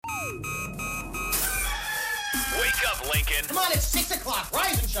Wake up, Lincoln. Come on, it's 6 o'clock.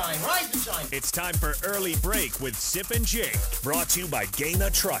 Rise and shine, rise and shine. It's time for Early Break with Sip and Jake. Brought to you by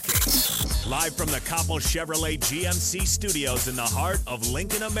Gaina Trucking. Live from the Coppel Chevrolet GMC studios in the heart of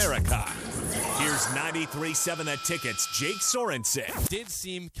Lincoln, America. Here's 93.7 The Ticket's Jake Sorensen. Did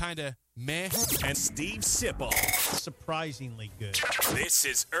seem kind of meh. And Steve Sipple. Surprisingly good. This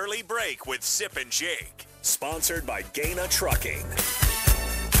is Early Break with Sip and Jake. Sponsored by Gaina Trucking.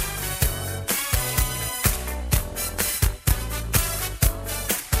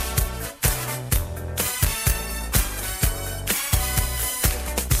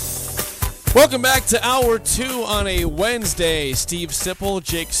 Welcome back to Hour 2 on a Wednesday. Steve Sipple,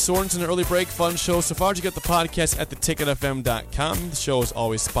 Jake Sorensen, Early Break Fun Show. So far, you get the podcast at theticketfm.com. The show is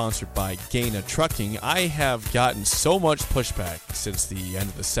always sponsored by Gaina Trucking. I have gotten so much pushback since the end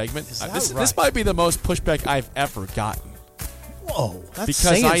of the segment. This might be the most pushback I've ever gotten. Whoa, that's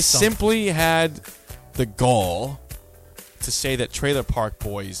because I simply had the gall to say that Trailer Park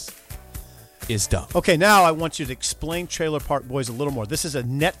Boys is dumb. Okay, now I want you to explain Trailer Park Boys a little more. This is a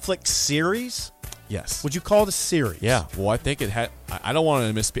Netflix series? Yes. Would you call it a series? Yeah. Well, I think it had, I don't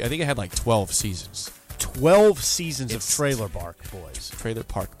want to misspeak. I think it had like 12 seasons. 12 seasons of Trailer Park Boys. Trailer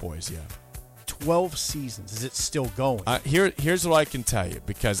Park Boys, yeah. 12 seasons. Is it still going? Here's what I can tell you,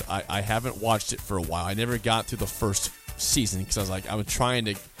 because I haven't watched it for a while. I never got through the first season because I was trying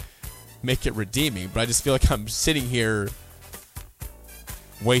to make it redeeming, but I just feel like I'm sitting here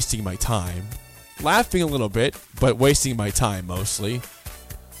wasting my time, laughing a little bit, but wasting my time mostly.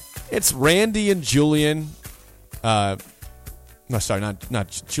 It's Randy and Julian. No, sorry,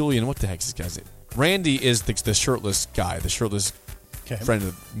 not Julian. What the heck is this guy's name? Randy is the shirtless guy, the shirtless friend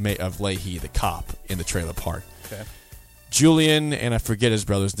of Leahy, the cop in the trailer park. Okay. Julian, and I forget his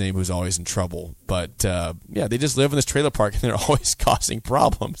brother's name, who's always in trouble. But yeah, they just live in this trailer park, and they're always causing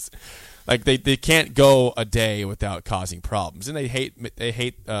problems. Like they can't go a day without causing problems, and they hate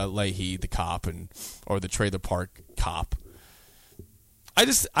Leahy, the cop, or the trailer park cop. I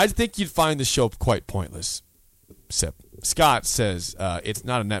think you'd find the show quite pointless. Sip. Scott says it's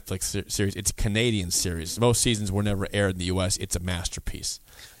not a Netflix series; it's a Canadian series. Most seasons were never aired in the U.S. It's a masterpiece.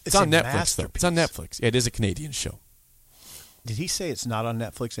 It's on Netflix, though. It's on Netflix. It is a Canadian show. Did he say it's not on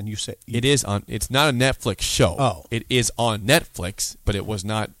Netflix? And you said it is on. It's not a Netflix show. Oh, it is on Netflix, but it was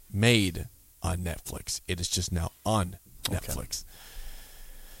not made on Netflix. It is just now on Netflix.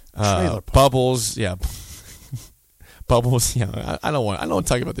 Bubbles, yeah. Bubbles, yeah. I don't want to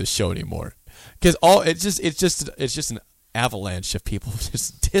talk about this show anymore because it's just an avalanche of people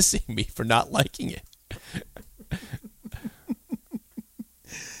just dissing me for not liking it.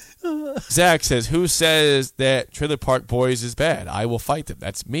 Zach says, "Who says that Trailer Park Boys is bad? I will fight them."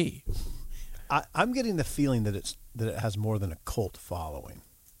 That's me. I'm getting the feeling that it has more than a cult following.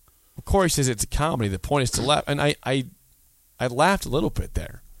 Corey says it's a comedy. The point is to laugh, and I laughed a little bit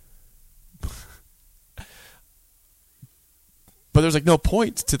there, but there's like no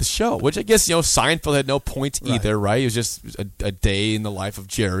point to the show, which I guess Seinfeld had no point either, right? It was just a day in the life of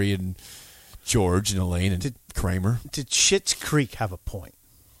Jerry and George and Elaine and Kramer. Did Schitt's Creek have a point?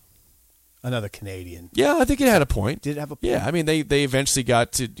 Another Canadian. Yeah, I think it had a point. Did it have a point? Yeah, I mean they eventually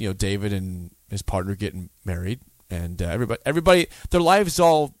got to David and his partner getting married, and everybody their lives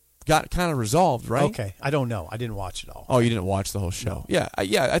all got kind of resolved, right? Okay, I don't know. I didn't watch it all. Oh, you didn't watch the whole show? No.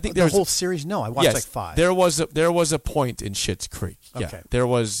 Yeah. I think the whole series. No, I watched like 5. There was a point in Schitt's Creek. Yeah, okay. There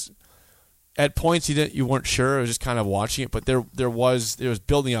was at points you weren't sure. It was just kind of watching it, but there was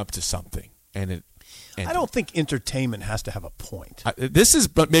building up to something, and it. I don't think entertainment has to have a point. This is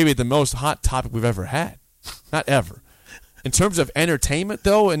maybe the most hot topic we've ever had, not ever. In terms of entertainment,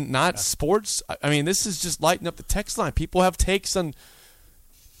 though, and not sports, I mean, this is just lighting up the text line. People have takes on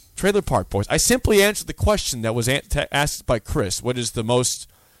Trailer Park Boys. I simply answered the question that was asked by Chris. What's the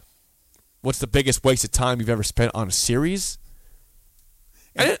biggest waste of time you've ever spent on a series?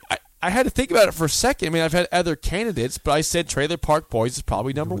 I had to think about it for a second. I mean, I've had other candidates, but I said Trailer Park Boys is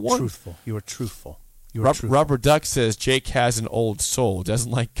probably number one. You were truthful. Rubber Duck says Jake has an old soul. Doesn't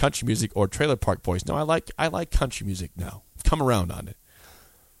like country music or Trailer Park Boys. No, I like country music now. Come around on it.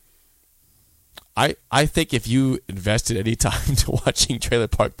 I think if you invested any time to watching Trailer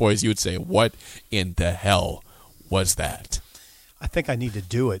Park Boys, you would say, "What in the hell was that?" I think I need to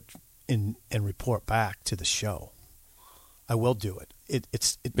do it and report back to the show. I will do it.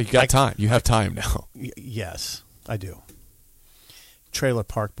 But you got time. You have time now. Yes, I do. Trailer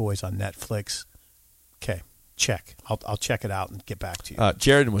Park Boys on Netflix. Okay, check. I'll check it out and get back to you.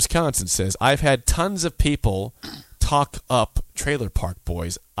 Jared in Wisconsin says, "I've had tons of people talk up Trailer Park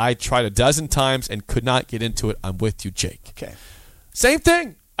Boys. I tried a dozen times and could not get into it. I'm with you, Jake." Okay. Same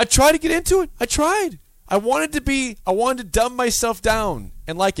thing. I tried to get into it. I tried. I wanted to dumb myself down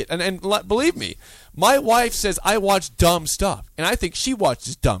and like it. And believe me, my wife says I watch dumb stuff, and I think she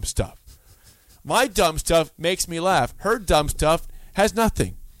watches dumb stuff. My dumb stuff makes me laugh. Her dumb stuff has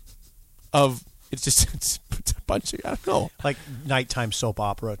nothing of. It's a bunch of, I don't know. Like nighttime soap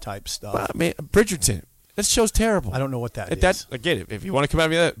opera type stuff. I mean, Bridgerton. That show's terrible. I don't know what that is. Again, if you want to come at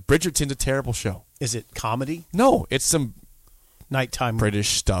me with that, Bridgerton's a terrible show. Is it comedy? No, it's some nighttime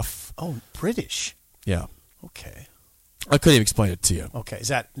British stuff. Oh, British. Yeah. Okay. I couldn't even explain it to you. Okay. Is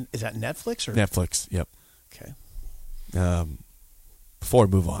that Netflix or Netflix? Yep. Okay. Before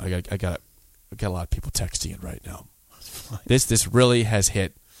we move on, I got a lot of people texting in right now. This really has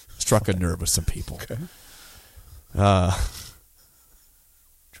struck a nerve with some people. Okay.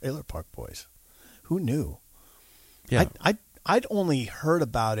 Trailer Park Boys. Who knew? Yeah. I'd only heard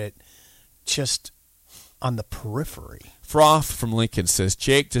about it just on the periphery. Froth from Lincoln says,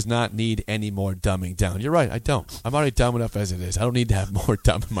 Jake does not need any more dumbing down. You're right, I don't. I'm already dumb enough as it is. I don't need to have more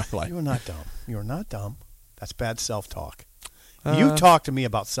dumb in my life. You're not dumb. You're not dumb. That's bad self-talk. You talk to me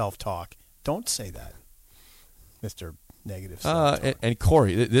about self-talk. Don't say that, Mr. Negative self-talk. And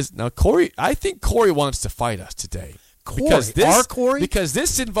Corey, I think Corey wants to fight us today. Our Corey? Because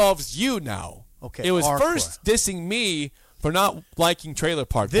this involves you now. Okay, it was first dissing me for not liking Trailer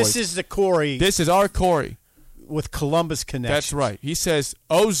Park Boys. This is the Corey. This is our Corey. With Columbus Connection. That's right. He says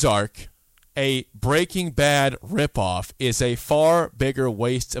Ozark, a Breaking Bad ripoff, is a far bigger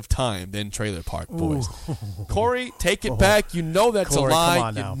waste of time than Trailer Park Boys. Corey, take it back. You know that's Corey, a lie. come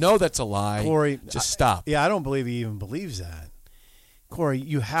on now. You know that's a lie. Corey, just stop. I don't believe he even believes that. Corey,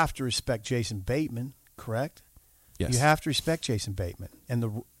 you have to respect Jason Bateman, correct? Yes. You have to respect Jason Bateman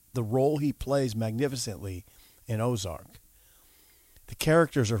and the role he plays magnificently in Ozark. The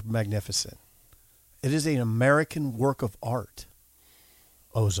characters are magnificent. It is an American work of art,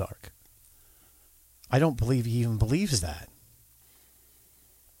 Ozark. I don't believe he even believes that.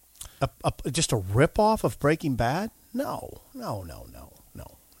 Just a ripoff of Breaking Bad? No.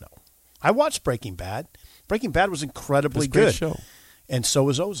 I watched Breaking Bad. Breaking Bad was incredibly good. Great show. And so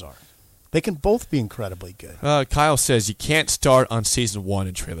is Ozark. They can both be incredibly good. Kyle says you can't start on season 1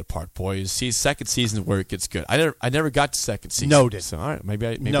 in Trailer Park Boys. Second season is where it gets good. I never got to second season. Noted. So all right, maybe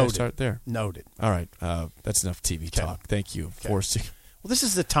I start there. Noted. All right, that's enough TV talk. Thank you for. Well, this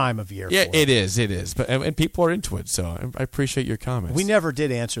is the time of year. Yeah, for it is. But and people are into it, so I appreciate your comments. We never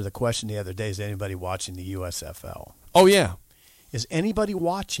did answer the question the other day: is anybody watching the USFL? Oh yeah, is anybody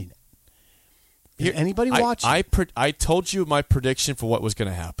watching it? Is anybody watching? I told you my prediction for what was going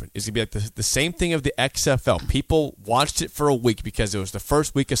to happen. It's going to be like the same thing of the XFL. People watched it for a week because it was the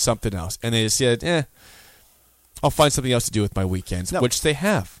first week of something else, and they said, I'll find something else to do with my weekends, which they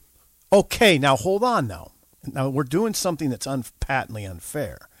have. Okay, now hold on, though. Now we're doing something that's patently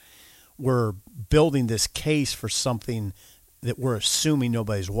unfair. We're building this case for something that we're assuming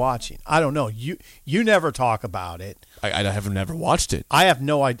nobody's watching. I don't know. You never talk about it. I have never watched it. I have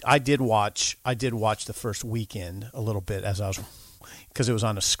no idea. I did watch the first weekend a little bit because it was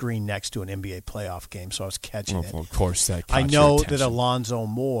on a screen next to an NBA playoff game, so I was catching it. Of course, that caught I know your that Alonzo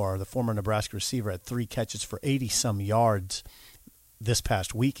Moore, the former Nebraska receiver, had 3 catches for 80-some yards this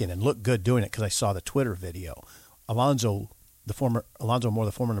past weekend and looked good doing it because I saw the Twitter video. Alonzo Moore,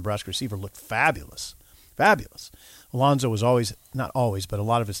 the former Nebraska receiver, looked fabulous. Fabulous. Alonzo was not always, but a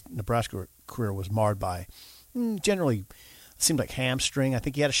lot of his Nebraska career was marred by generally, it seemed like hamstring. I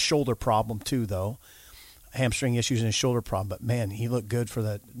think he had a shoulder problem too, though. Hamstring issues and a shoulder problem. But, man, he looked good for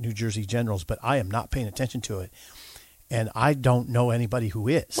the New Jersey Generals. But I am not paying attention to it. And I don't know anybody who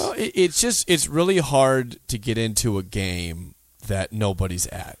is. Well, it's really hard to get into a game that nobody's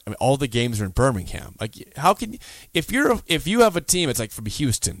at. I mean, all the games are in Birmingham. Like, how can if you have a team, it's like from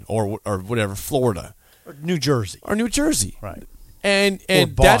Houston or whatever, Florida. Or New Jersey. Right. And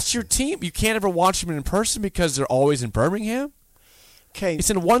that's your team. You can't ever watch them in person because they're always in Birmingham. Okay.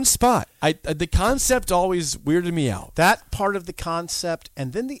 It's in one spot. The concept always weirded me out. That part of the concept,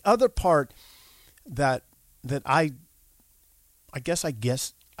 and then the other part that I guess I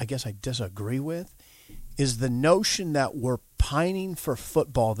disagree with is the notion that we're pining for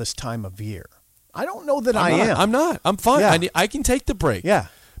football this time of year. I don't know that I am. I'm not. I'm fine. Yeah. I can take the break. Yeah.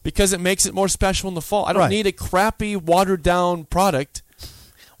 Because it makes it more special in the fall. I don't need a crappy, watered-down product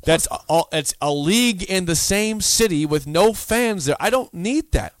that's a league in the same city with no fans there. I don't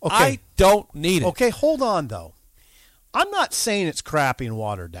need that. Okay. I don't need it. Okay, hold on, though. I'm not saying it's crappy and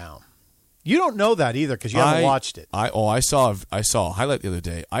watered down. You don't know that either because you haven't watched it. I saw a highlight the other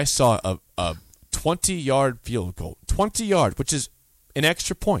day. I saw a 20-yard field goal. 20 yards, which is an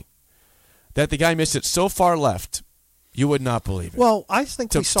extra point. That the guy missed it so far left You would not believe it. Well, I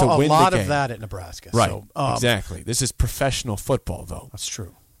think we To saw a win the lot of game. that at Nebraska. Right. So, exactly. This is professional football, though. That's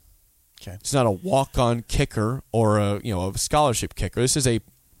true. Okay. It's not a walk-on kicker or a scholarship kicker. This is a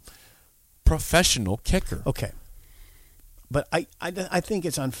professional kicker. Okay. But I think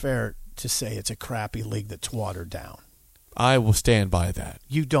it's unfair to say it's a crappy league that's watered down. I will stand by that.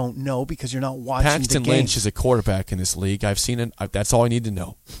 You don't know because you're not watching Paxton the games. Lynch is a quarterback in this league. I've seen it. That's all I need to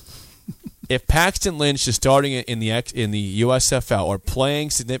know. If Paxton Lynch is starting in the USFL or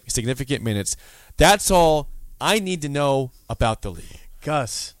playing significant minutes, that's all I need to know about the league.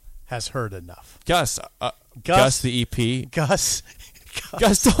 Gus has heard enough. Gus the EP. Gus,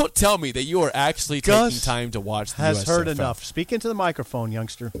 don't tell me that you are actually taking time to watch the has USFL. heard enough. Speak into the microphone,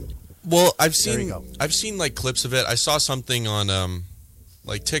 youngster. Well, I've There you go. seen like clips of it. I saw something on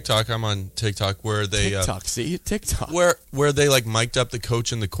like TikTok. I'm on TikTok where they TikTok. where they like mic'd up the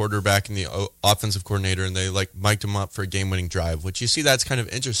coach and the quarterback and the offensive coordinator, and they like mic'd them up for a game-winning drive. Which you see, that's kind of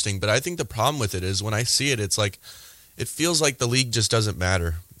interesting. But I think the problem with it is when I see it, it's like it feels like the league just doesn't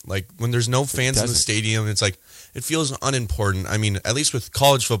matter. Like when there's no fans in the stadium, it's like it feels unimportant. I mean, at least with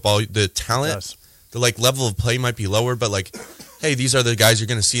college football, the talent, the like level of play might be lower, but like, hey, these are the guys you're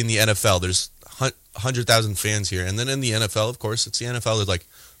going to see in the NFL. There's 100,000 fans here, and then in the NFL, of course, it's the NFL. They're like,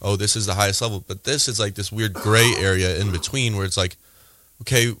 oh, this is the highest level, but this is like this weird gray area in between where it's like,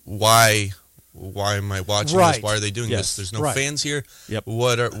 okay, why am I watching this? Why are they doing this? There's no fans here. Yep.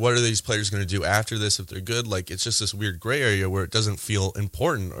 What are these players going to do after this if they're good? Like it's just this weird gray area where it doesn't feel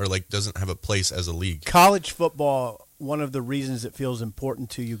important or like doesn't have a place as a league. College football, one of the reasons it feels important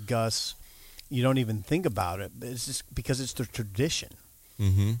to you, Gus, you don't even think about it, but it's just because it's the tradition.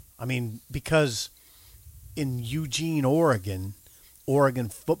 Mm-hmm. I mean, because in Eugene, Oregon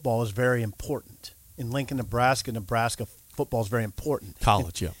football is very important. In Lincoln, Nebraska football is very important.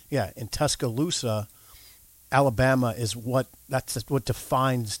 College, Yeah, in Tuscaloosa, Alabama is that's what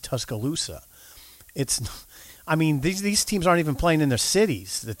defines Tuscaloosa. I mean, these teams aren't even playing in their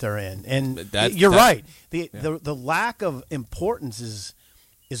cities that they're in, and you're right. The lack of importance is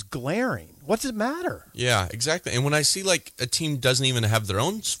glaring. What's it matter? Yeah, exactly. And when I see like a team doesn't even have their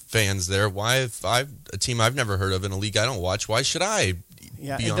own fans there, why if a team I've never heard of in a league I don't watch, why should I be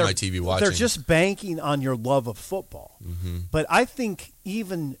on my TV watching? They're just banking on your love of football. Mm-hmm. But I think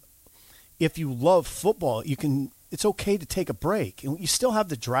even if you love football, it's okay to take a break. And you still have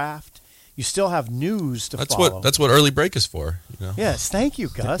the draft. You still have news to follow. That's what early break is for. You know? Yes, thank you,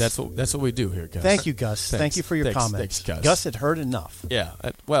 Gus. That's what we do here, Gus. Thank you, Gus. Thank you for your comments. Thanks, Gus. Gus had heard enough. Yeah.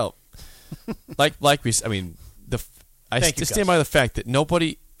 Well, like we. I mean, I stand by the fact that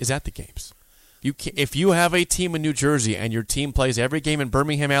nobody is at the games. If you have a team in New Jersey and your team plays every game in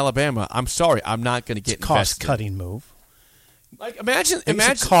Birmingham, Alabama, I'm sorry, I'm not going to get invested. Cost-cutting move. Like imagine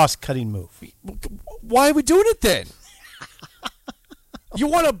It's a cost-cutting move. Why are we doing it then? You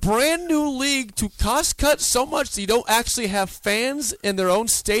want a brand new league to cost cut so much that you don't actually have fans in their own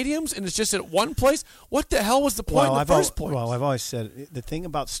stadiums and it's just at one place? What the hell was the point in the first place? Well, I've always said the thing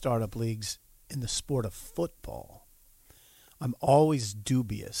about startup leagues in the sport of football, I'm always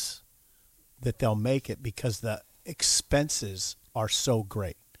dubious that they'll make it because the expenses are so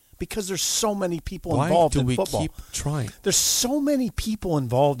great. Because there's so many people involved in football. Why do we keep trying? There's so many people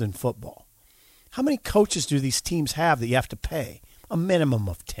involved in football. How many coaches do these teams have that you have to pay? A minimum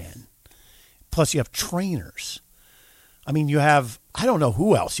of 10. Plus you have trainers. I mean, I don't know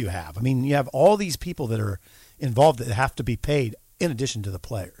who else you have. I mean, you have all these people that are involved that have to be paid in addition to the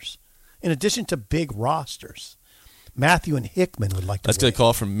players, in addition to big rosters. Matthew and Hickman would like to Let's get a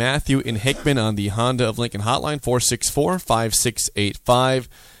call from Matthew in Hickman on the Honda of Lincoln hotline, 464-5685.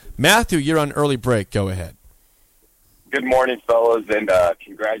 Matthew, you're on early break. Go ahead. Good morning, fellas, and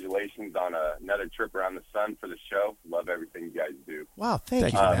congratulations on another trip around the sun for the show. Love everything you guys do. Wow,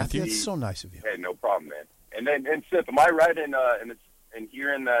 thank you, Matthew. That's so nice of you. Hey, no problem, man. And Sip, am I right in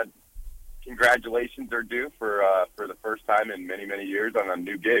hearing that congratulations are due for the first time in many, many years on a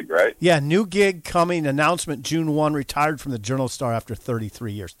new gig, right? Yeah, new gig coming. Announcement June 1. Retired from the Journal-Star after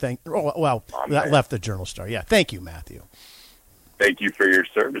 33 years. Left the Journal-Star. Yeah, thank you, Matthew. Thank you for your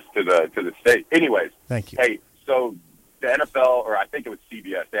service to the state. Anyways, thank you. Hey, so the NFL, or I think it was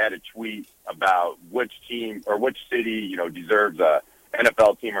CBS, they had a tweet about which team or which city, deserves a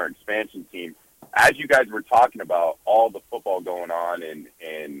NFL team or expansion team. As you guys were talking about all the football going on and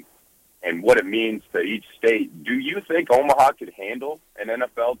what it means to each state, do you think Omaha could handle an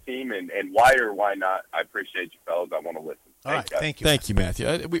NFL team, and why or why not? I appreciate you, fellas. I want to listen. All right, thank you. Thank you, Matthew.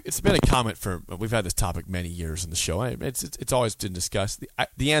 It's been a comment we've had this topic many years in the show. It's always been discussed.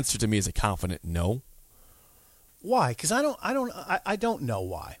 The answer to me is a confident no. Why? Because I don't know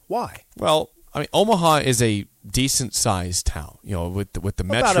why. Why? Well, I mean, Omaha is a decent sized town. You know, with the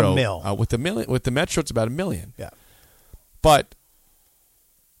metro, about a mil. With the metro, it's about 1 million. Yeah. But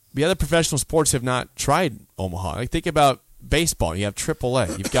the other professional sports have not tried Omaha. Like, think about baseball. You have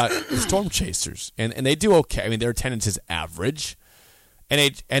AAA. You've got the Storm Chasers, and they do okay. I mean, their attendance is average.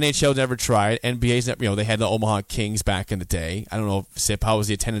 NHL never tried. NBA's never, they had the Omaha Kings back in the day. I don't know, Sip, how was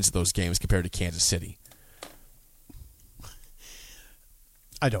the attendance of those games compared to Kansas City?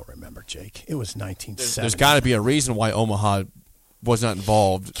 I don't remember, Jake. It was 1970. There's got to be a reason why Omaha was not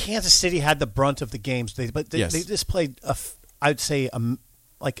involved. Kansas City had the brunt of the games, they just played, I'd say,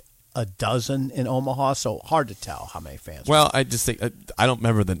 like a dozen in Omaha, so hard to tell how many fans. Well, I just think I don't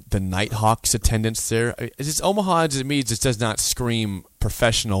remember the Nighthawks attendance there. It's just Omaha to me just does not scream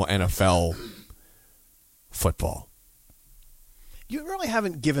professional NFL football. You really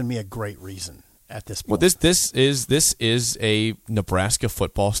haven't given me a great reason at this point. Well, this is a Nebraska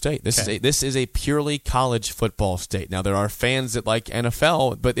football state. This is a purely college football state. Now there are fans that like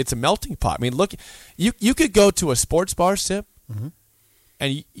NFL, but it's a melting pot. I mean, look, you could go to a sports bar, Sip,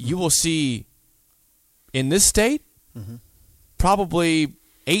 and you will see in this state probably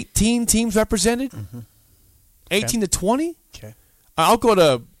 18 teams represented, 18 to 20. Okay. I'll go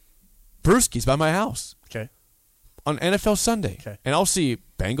to Brewski's by my house. Okay. On NFL Sunday. Okay. And I'll see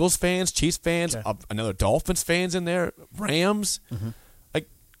Bengals fans, Chiefs fans, Okay. another Dolphins fans in there, Rams. Like,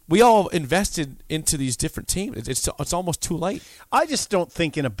 we all invested into these different teams. It's almost too late. I just don't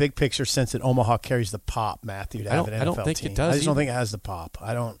think in a big picture sense that Omaha carries the pop, Matthew, to have an NFL I don't think team. it does I just don't either. think it has the pop.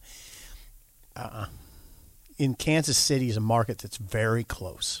 I don't. In Kansas City is a market that's very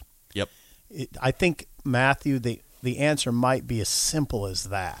close. Yep. I think, Matthew, the answer might be as simple as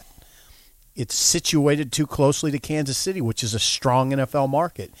that. It's situated too closely to Kansas City, which is a strong NFL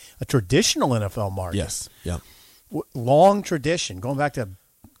market, a traditional NFL market. Yes. Yeah. Long tradition, going back to,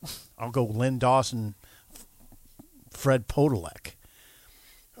 I'll go Lynn Dawson, Fred Podolak.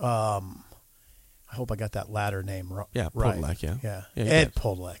 I hope I got that latter name right. Yeah, Podolak, yeah. Yeah. Yeah, you Ed did.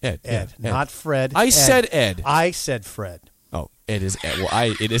 Podolak. Ed. Not Fred. I said Ed. I said Fred. Oh, it is Ed.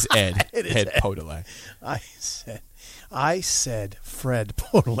 Well, it is Ed. It is Ed Ed. Podolak. I said Fred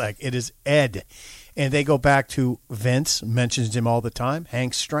Podolak. It is Ed. And they go back to Vince, mentions him all the time,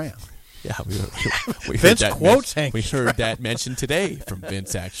 Hank Stram. Yeah, we Vince heard that quotes Hank We heard Stram. that mentioned today from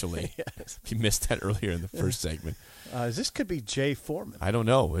Vince, actually. Yes. He missed that earlier in the first segment. This could be Jay Foreman. I don't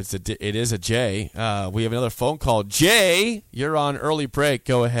know. It is a Jay. We have another phone call. Jay, you're on early break.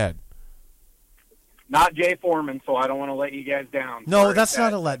 Go ahead. Not Jay Foreman, so I don't want to let you guys down. No, Sorry that's if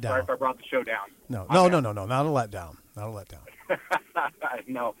not a Sorry letdown. if I brought the show down. No, My bad. not a letdown. Not a letdown.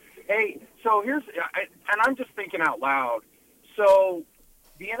 No. Hey, so and I'm just thinking out loud. So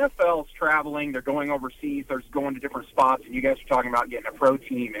the NFL's traveling. They're going overseas. They're going to different spots, and you guys are talking about getting a pro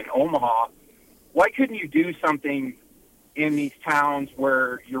team in Omaha. Why couldn't you do something in these towns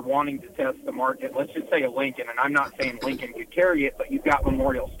where you're wanting to test the market? Let's just say a Lincoln, and I'm not saying Lincoln could carry it, but you've got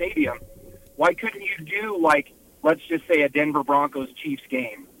Memorial Stadium. Why couldn't you do, like, let's just say a Denver Broncos-Chiefs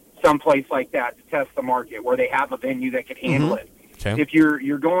game, someplace like that to test the market where they have a venue that could handle it? Okay. If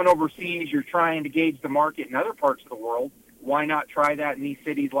you're going overseas, you're trying to gauge the market in other parts of the world, why not try that in these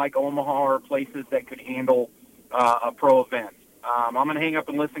cities like Omaha or places that could handle a pro event? I'm going to hang up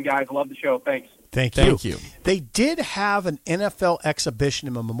and listen, guys. Love the show. Thanks. Thank you. They did have an NFL exhibition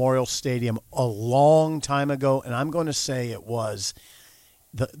in Memorial Stadium a long time ago, and I'm going to say it was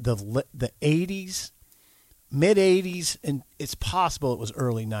the 80s, mid 80s, and it's possible it was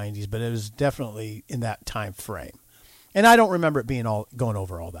early 90s, but it was definitely in that time frame. And I don't remember it being going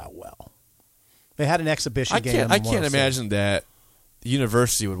over all that well. They had an exhibition game. I can't imagine that the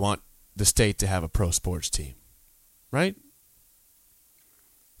university would want the state to have a pro sports team, right?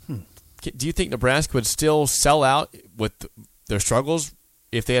 Do you think Nebraska would still sell out with their struggles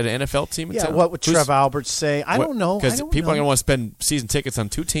if they had an NFL team in Yeah, town? what would Trev Alberts say? I don't know. Because people are going to want to spend season tickets on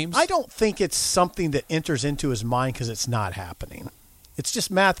two teams. I don't think it's something that enters into his mind because it's not happening. It's just,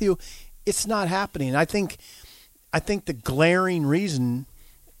 Matthew, it's not happening. I think the glaring reason,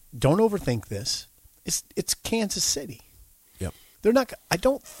 don't overthink this, it's Kansas City. Yep. They're not. I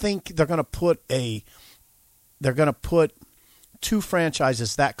don't think they're going to put two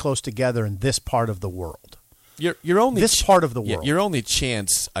franchises that close together in this part of the world. Your only part of the world. Your only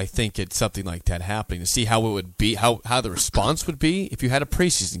chance, I think, at something like that happening to see how it would be, how the response would be if you had a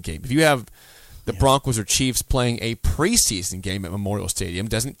preseason game. If you have the Broncos or Chiefs playing a preseason game at Memorial Stadium,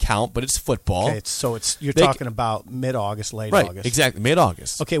 doesn't count, but it's football. Okay, you're talking about mid-August, late right, August. Exactly,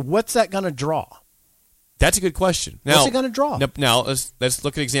 mid-August. Okay, what's that going to draw? That's a good question. Now, What's it going to draw? Now let's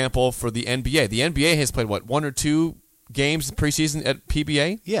look at an example for the NBA. The NBA has played one or two games in preseason at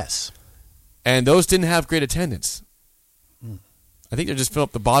PBA. Yes. And those didn't have great attendance. I think they're just filling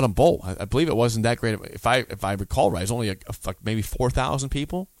up the bottom bowl. I believe it wasn't that great. If I recall right, it was only maybe 4,000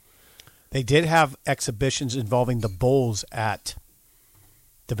 people. They did have exhibitions involving the Bulls at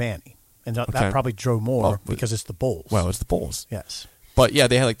Devaney. And that probably drew more because it's the Bulls. Well, it's the Bulls. Yes. But, yeah,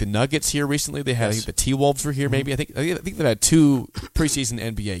 they had like the Nuggets here recently. They had I think the T-Wolves were here maybe. I think they've had 2 preseason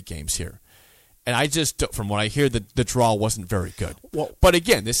NBA games here. And I just, from what I hear, the draw wasn't very good. Well, but,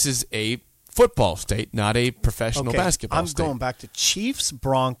 again, this is a football state, not a professional basketball state. I'm going back to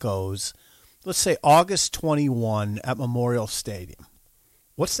Chiefs-Broncos, let's say August 21 at Memorial Stadium.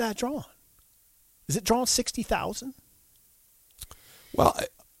 What's that drawing? Is it drawing 60,000? Well,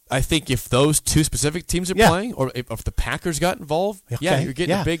 I think if those 2 specific teams are playing, or if the Packers got involved, you're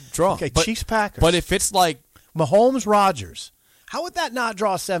getting a big draw. Okay, Chiefs-Packers. But if it's like Mahomes-Rodgers, how would that not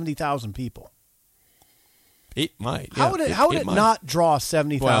draw 70,000 people? It might. How would it not draw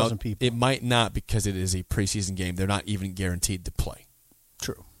 70,000 people? It might not because it is a preseason game. They're not even guaranteed to play.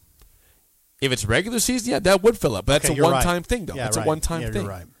 True. If it's regular season, that would fill up. But that's a one-time thing, though. That's a one-time thing.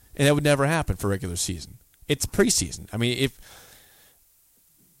 You're right. And that would never happen for regular season. It's preseason. I mean,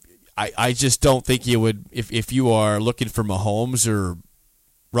 I just don't think you would, if you are looking for Mahomes or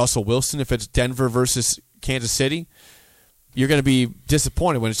Russell Wilson, if it's Denver versus Kansas City, you're going to be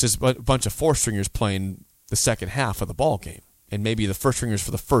disappointed when it's just a bunch of 4-stringers playing the second half of the ball game, and maybe the first stringers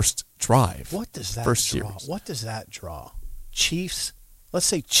for the first drive. What does that first draw? Series. What does that draw? Chiefs. Let's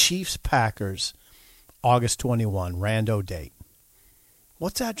say Chiefs Packers, August 21, rando date.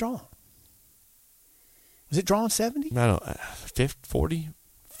 What's that drawing? Is it drawing 70? I don't know, 50, 40?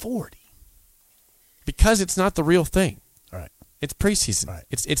 40. Because it's not the real thing. All right. It's preseason. Right.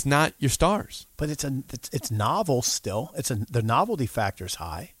 It's not your stars. But it's novel still. The novelty factor is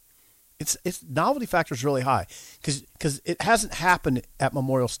high. Its novelty factor is really high because it hasn't happened at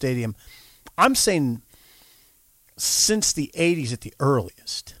Memorial Stadium. I'm saying since the 80s at the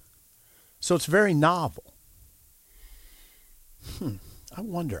earliest. So it's very novel. I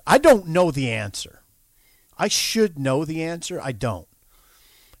wonder. I don't know the answer. I should know the answer. I don't.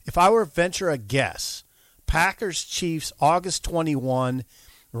 If I were to venture a guess, Packers Chiefs August 21,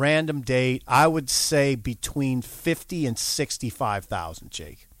 random date, I would say between 50 and 65,000,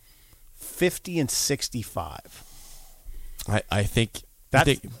 Jake. 50 and 65. I think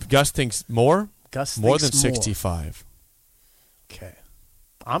Gus thinks more. Gus more thinks than 65. Okay.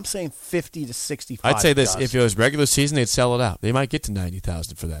 I'm saying 50 to 65. I'd say this: Gus. if it was regular season, they'd sell it out. They might get to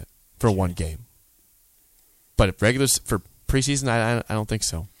 90,000 for that for one game. But if for preseason, I don't think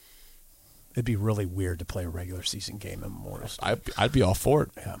so. It'd be really weird to play a regular season game in Memorial Stadium. I'd be all for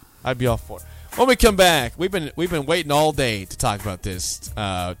it. Yeah. I'd be all for it. When we come back, we've been waiting all day to talk about this.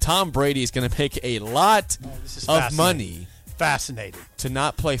 Tom Brady is going to make a lot of money. Fascinating. To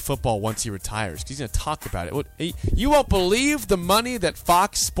not play football once he retires. He's going to talk about it. You won't believe the money that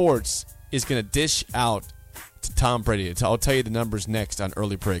Fox Sports is going to dish out to Tom Brady. I'll tell you the numbers next on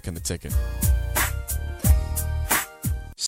Early Break on the Ticket.